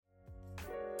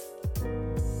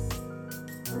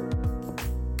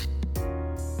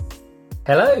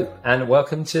Hello, and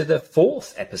welcome to the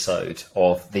fourth episode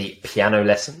of the Piano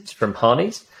Lessons from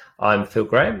Harneys. I'm Phil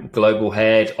Graham, Global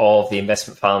Head of the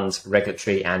Investment Funds,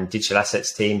 Regulatory and Digital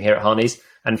Assets team here at Harneys,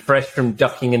 and fresh from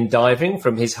ducking and diving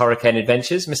from his hurricane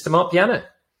adventures, Mr. Marc Piano.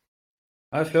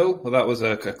 Hi, Phil. Well, that was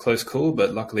a close call,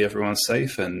 but luckily everyone's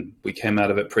safe and we came out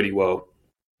of it pretty well.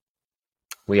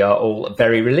 We are all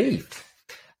very relieved.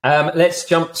 Let's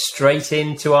jump straight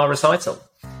into our recital.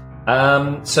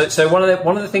 So one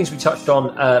of the things we touched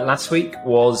on last week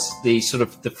was the sort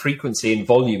of the frequency and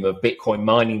volume of Bitcoin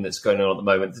mining that's going on at the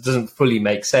moment. That doesn't fully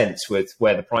make sense with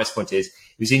where the price point is.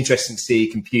 It was interesting to see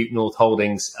Compute North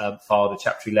Holdings filed a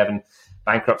Chapter 11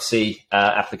 bankruptcy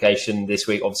application this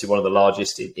week, obviously one of the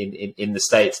largest in the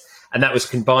States. And that was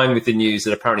combined with the news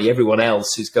that apparently everyone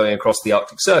else is going across the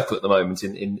Arctic Circle at the moment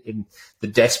in the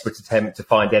desperate attempt to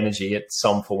find energy at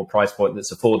some form of price point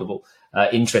that's affordable.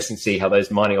 Interesting to see how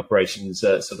those mining operations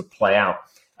sort of play out.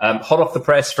 Hot off the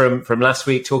press from last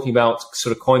week, talking about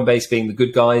sort of Coinbase being the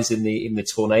good guys in the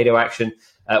tornado action.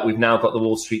 We've now got the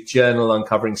Wall Street Journal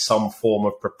uncovering some form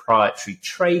of proprietary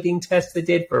trading test they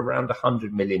did for around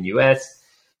 100 million US.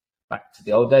 Back to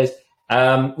the old days.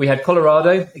 We had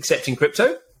Colorado accepting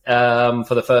crypto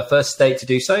for the first state to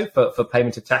do so for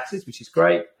payment of taxes, which is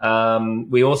great.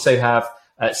 We also have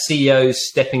CEOs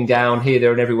stepping down here,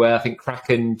 there, and everywhere. I think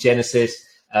Kraken, Genesis,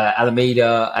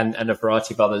 Alameda, and a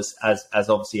variety of others, as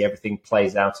obviously everything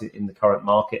plays out in the current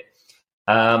market.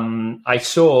 I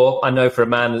know for a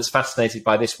man that's fascinated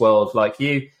by this world like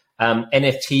you,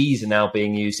 NFTs are now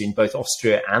being used in both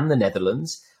Austria and the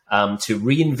Netherlands to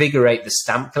reinvigorate the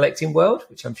stamp collecting world,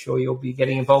 which I'm sure you'll be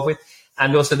getting involved with.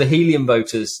 And also the Helium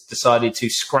voters decided to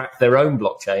scrap their own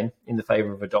blockchain in the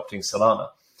favor of adopting Solana.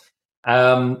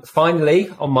 Finally,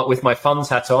 with my funds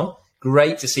hat on,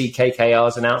 great to see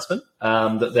KKR's announcement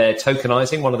that they're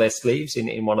tokenizing one of their sleeves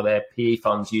in one of their PE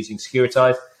funds using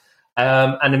Securitize.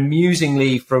 And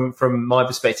amusingly, from my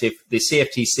perspective, the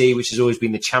CFTC, which has always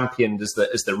been the champion as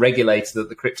the regulator that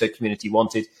the crypto community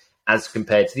wanted, as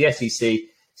compared to the SEC,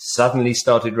 suddenly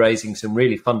started raising some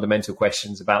really fundamental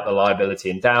questions about the liability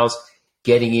in DAOs,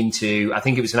 getting into, I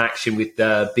think it was an action with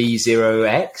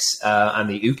B0X and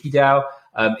the Uki DAO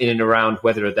in and around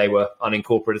whether they were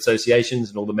unincorporated associations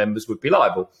and all the members would be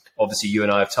liable. Obviously, you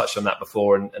and I have touched on that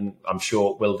before, and I'm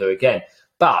sure we'll do again.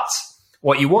 But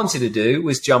what you wanted to do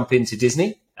was jump into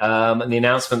Disney and the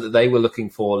announcement that they were looking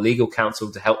for legal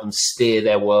counsel to help them steer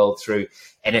their world through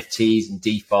NFTs and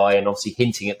DeFi, and obviously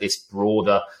hinting at this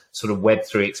broader sort of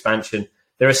Web3 expansion.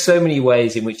 There are so many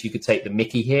ways in which you could take the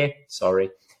mickey here.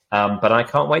 Sorry. But I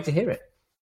can't wait to hear it.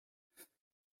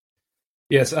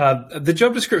 Yes, the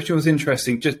job description was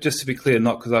interesting, just to be clear,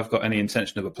 not because I've got any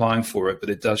intention of applying for it, but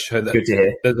it does show that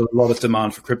there's a lot of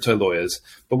demand for crypto lawyers.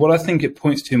 But what I think it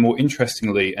points to more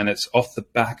interestingly, and it's off the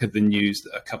back of the news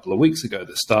a couple of weeks ago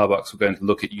that Starbucks were going to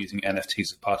look at using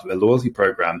NFTs as part of their loyalty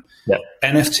program. Yeah.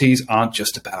 NFTs aren't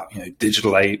just about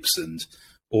digital apes and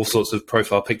all sorts of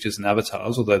profile pictures and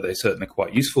avatars, although they certainly are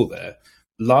quite useful there.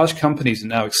 Large companies are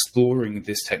now exploring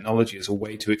this technology as a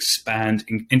way to expand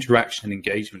interaction and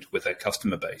engagement with their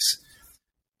customer base.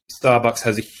 Starbucks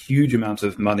has a huge amount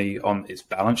of money on its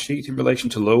balance sheet in relation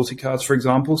to loyalty cards, for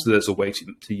example, so there's a way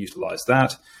to utilize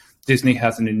that. Disney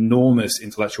has an enormous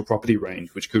intellectual property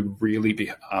range, which could really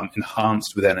be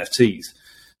enhanced with NFTs.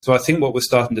 So I think what we're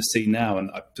starting to see now,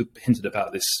 and I hinted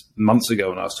about this months ago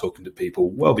when I was talking to people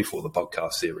well before the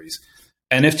podcast series,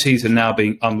 NFTs are now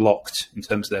being unlocked in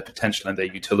terms of their potential and their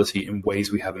utility in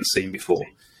ways we haven't seen before.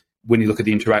 When you look at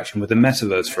the interaction with the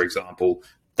metaverse, for example,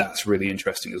 that's really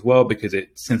interesting as well because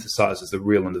it synthesizes the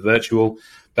real and the virtual.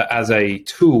 But as a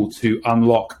tool to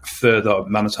unlock further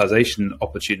monetization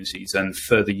opportunities and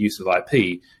further use of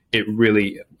IP, it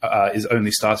really is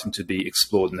only starting to be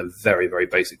explored in a very, very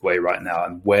basic way right now.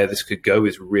 And where this could go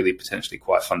is really potentially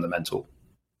quite fundamental.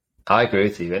 I agree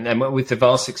with you. And with the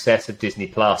vast success of Disney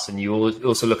Plus, and you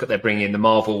also look at their bringing in the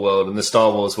Marvel world and the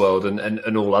Star Wars world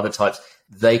and all other types,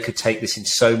 they could take this in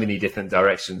so many different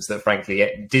directions that,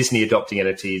 frankly, Disney adopting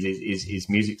NFTs is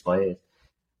music to my ears.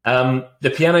 The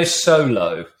piano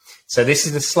solo. So this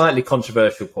is a slightly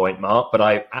controversial point, Marc, but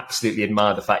I absolutely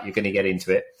admire the fact you're going to get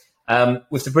into it.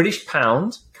 With the British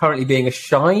pound currently being a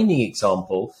shining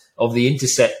example of the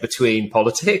intercept between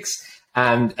politics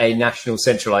and a national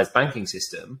centralized banking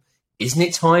system, isn't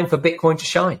it time for Bitcoin to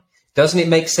shine? Doesn't it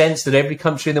make sense that every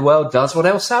country in the world does what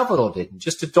El Salvador did and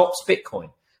just adopts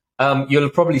Bitcoin? You'll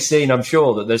have probably seen, I'm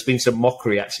sure, that there's been some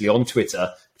mockery actually on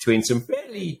Twitter between some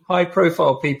fairly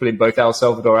high-profile people in both El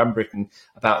Salvador and Britain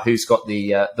about who's got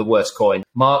the worst coin.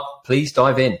 Marc, please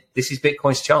dive in. This is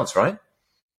Bitcoin's chance, right?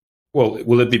 Well,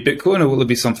 will it be Bitcoin or will it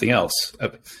be something else?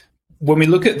 when we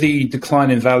look at the decline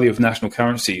in value of national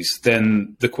currencies,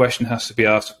 then the question has to be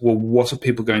asked, well, what are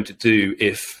people going to do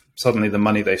if suddenly the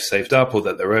money they've saved up or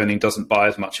that they're earning doesn't buy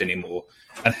as much anymore?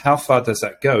 And how far does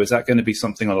that go? Is that going to be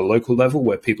something on a local level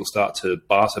where people start to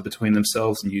barter between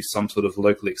themselves and use some sort of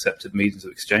locally accepted means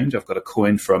of exchange? I've got a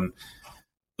coin from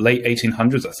late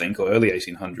 1800s, I think, or early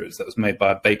 1800s that was made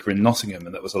by a baker in Nottingham,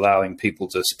 and that was allowing people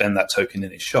to spend that token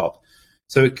in his shop.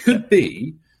 So it could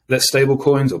be that stable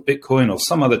coins or Bitcoin or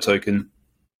some other token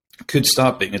could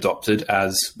start being adopted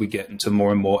as we get into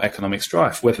more and more economic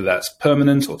strife. Whether that's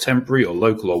permanent or temporary or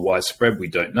local or widespread, we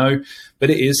don't know, but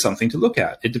it is something to look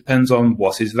at. It depends on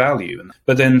what is value.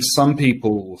 But then some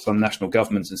people, some national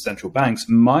governments and central banks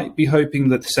might be hoping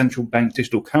that the central bank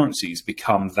digital currencies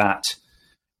become that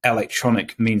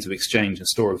electronic means of exchange and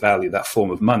store of value, that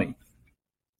form of money.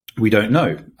 We don't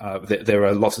know. There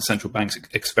are lots of central banks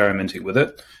experimenting with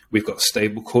it. We've got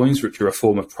stable coins, which are a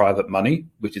form of private money,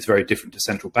 which is very different to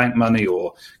central bank money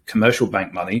or commercial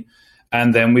bank money.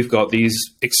 And then we've got these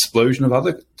explosion of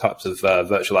other types of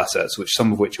virtual assets, which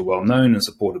some of which are well known and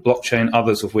support a blockchain,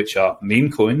 others of which are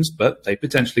meme coins, but they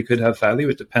potentially could have value.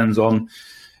 It depends on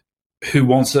who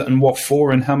wants it and what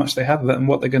for and how much they have of it and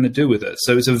what they're going to do with it.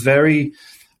 So it's a very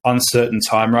uncertain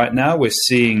time right now. We're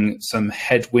seeing some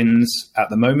headwinds at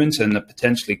the moment and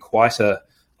potentially quite a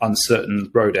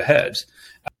uncertain road ahead.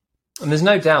 And there's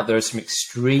no doubt there are some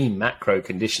extreme macro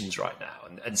conditions right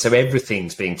now. And so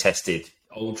everything's being tested,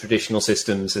 old traditional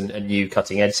systems and new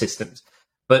cutting edge systems.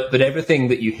 But everything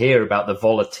that you hear about the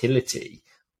volatility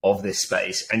of this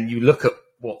space, and you look at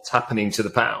what's happening to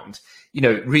the pound,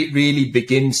 really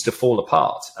begins to fall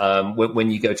apart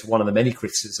when you go to one of the many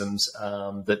criticisms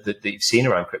that you've seen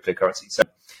around cryptocurrency. So,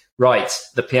 right,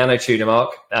 the piano tuner,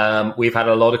 Marc. We've had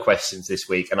a lot of questions this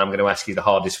week, and I'm going to ask you the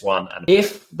hardest one. And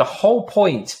if the whole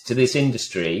point to this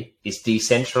industry is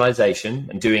decentralization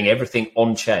and doing everything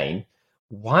on chain,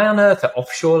 why on earth are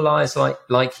offshore liars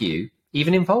like you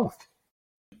even involved?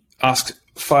 Ask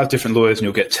 5 different lawyers and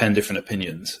you'll get 10 different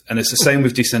opinions. And it's the same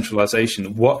with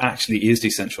decentralization. What actually is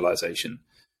decentralization?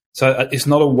 So it's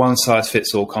not a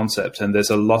one-size-fits-all concept, and there's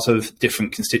a lot of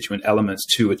different constituent elements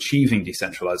to achieving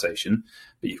decentralization,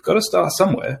 but you've got to start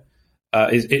somewhere.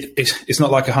 It's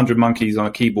not like 100 monkeys on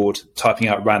a keyboard typing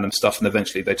out random stuff and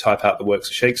eventually they type out the works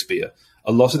of Shakespeare.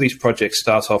 A lot of these projects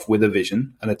start off with a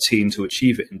vision and a team to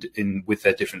achieve it with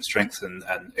their different strengths and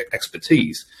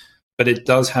expertise. But it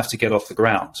does have to get off the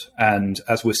ground. And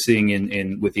as we're seeing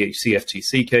with the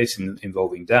CFTC case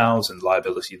involving DAOs and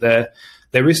liability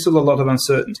there is still a lot of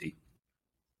uncertainty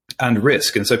and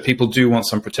risk. And so people do want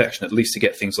some protection, at least to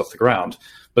get things off the ground,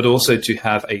 but also to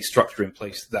have a structure in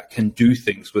place that can do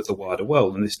things with the wider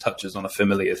world. And this touches on a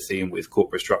familiar theme with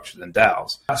corporate structures and DAOs.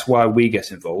 That's why we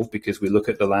get involved, because we look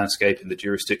at the landscape and the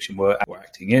jurisdiction we're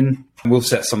acting in, and we'll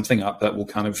set something up that will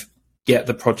kind of get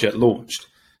the project launched.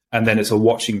 And then it's a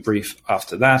watching brief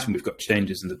after that. And we've got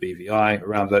changes in the BVI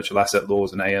around virtual asset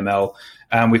laws and AML.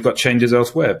 And we've got changes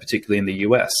elsewhere, particularly in the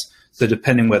US. So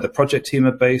depending where the project team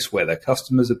are based, where their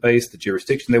customers are based, the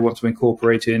jurisdiction they want to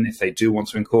incorporate in, if they do want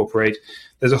to incorporate,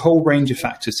 there's a whole range of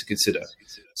factors to consider.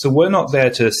 So we're not there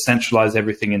to centralize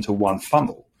everything into one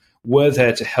funnel. We're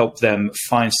there to help them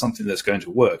find something that's going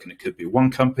to work. And it could be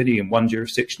one company in one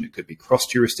jurisdiction. It could be cross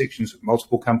jurisdictions with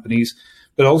multiple companies.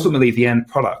 But ultimately, the end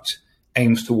product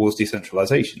aims towards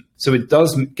decentralization. So it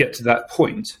does get to that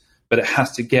point, but it has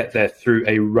to get there through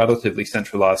a relatively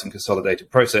centralized and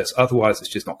consolidated process. Otherwise, it's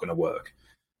just not going to work.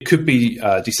 It could be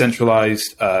a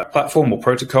decentralized platform or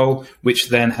protocol, which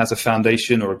then has a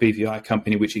foundation or a BVI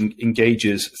company which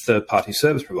engages third-party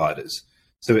service providers.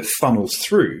 So it funnels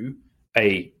through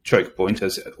a choke point or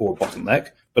a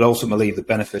bottleneck, but ultimately the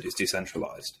benefit is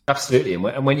decentralized. Absolutely.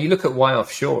 And when you look at why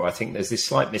offshore, I think there's this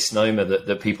slight misnomer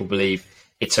that people believe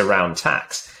it's around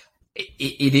tax.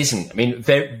 It isn't. I mean,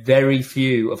 very, very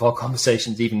few of our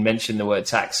conversations even mention the word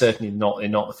tax, certainly not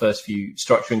in the first few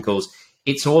structuring calls.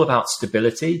 It's all about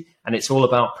stability and it's all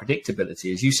about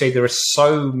predictability. As you say, there are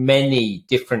so many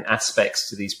different aspects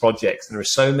to these projects and there are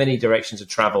so many directions of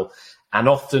travel. And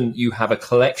often you have a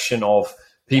collection of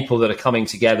people that are coming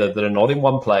together that are not in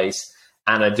one place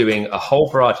and are doing a whole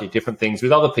variety of different things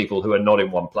with other people who are not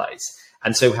in one place.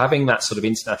 And so having that sort of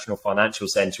international financial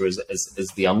center as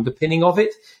the underpinning of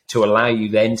it to allow you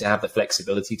then to have the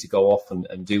flexibility to go off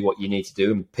and do what you need to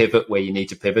do and pivot where you need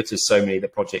to pivot, as so many of the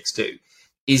projects do,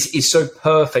 is so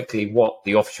perfectly what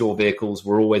the offshore vehicles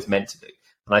were always meant to do.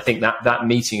 And I think that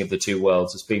meeting of the two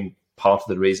worlds has been part of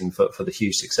the reason for the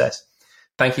huge success.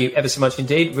 Thank you ever so much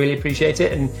indeed. Really appreciate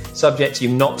it. And subject to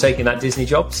you not taking that Disney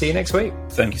job, see you next week.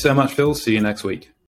 Thank you so much, Phil. See you next week.